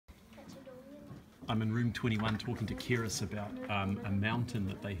I'm in room 21 talking to Kiris about a mountain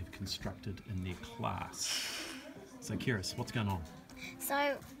that they have constructed in their class. So Kiris, what's going on?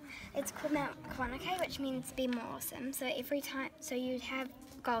 So it's called Mount Kawanakē, which means be more awesome. So every time, so you'd have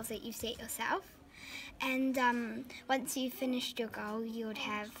goals that you set yourself, and once you finished your goal, you'd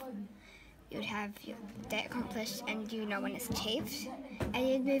have your day accomplished, and you know when it's achieved, and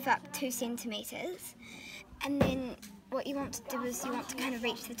you'd move up 2 centimeters, and then what you want to do is you want to kind of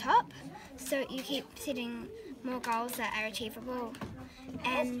reach the top, so you keep setting more goals that are achievable,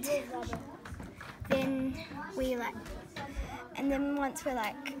 and then once we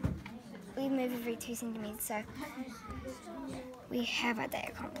move every 2 centimeters, so we have our day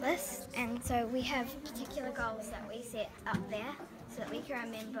accomplished, and so we have particular goals that we set up there so that we can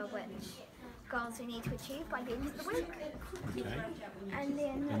remember which goals we need to achieve by the end of the week. Okay. And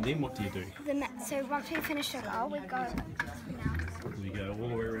then what do you do? So once we finish a goal, we go all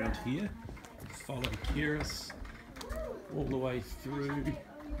the way around here, follow Kiris all the way through,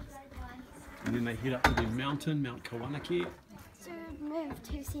 and then they head up to the mountain, Mount Kawanakē. So move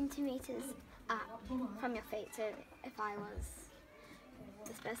 2 centimeters up from your feet. So if I was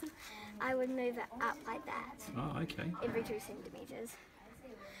this person, I would move it up like that. Oh, okay. Every 2 centimeters.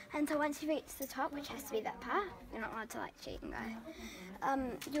 And so once you reach the top, which has to be that part, you're not allowed to cheat and go,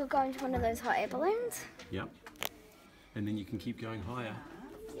 you'll go into one of those hot air balloons. Yep. And then you can keep going higher.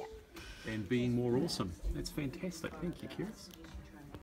 Yep. And being more awesome. That's fantastic. Thank you, Kiris.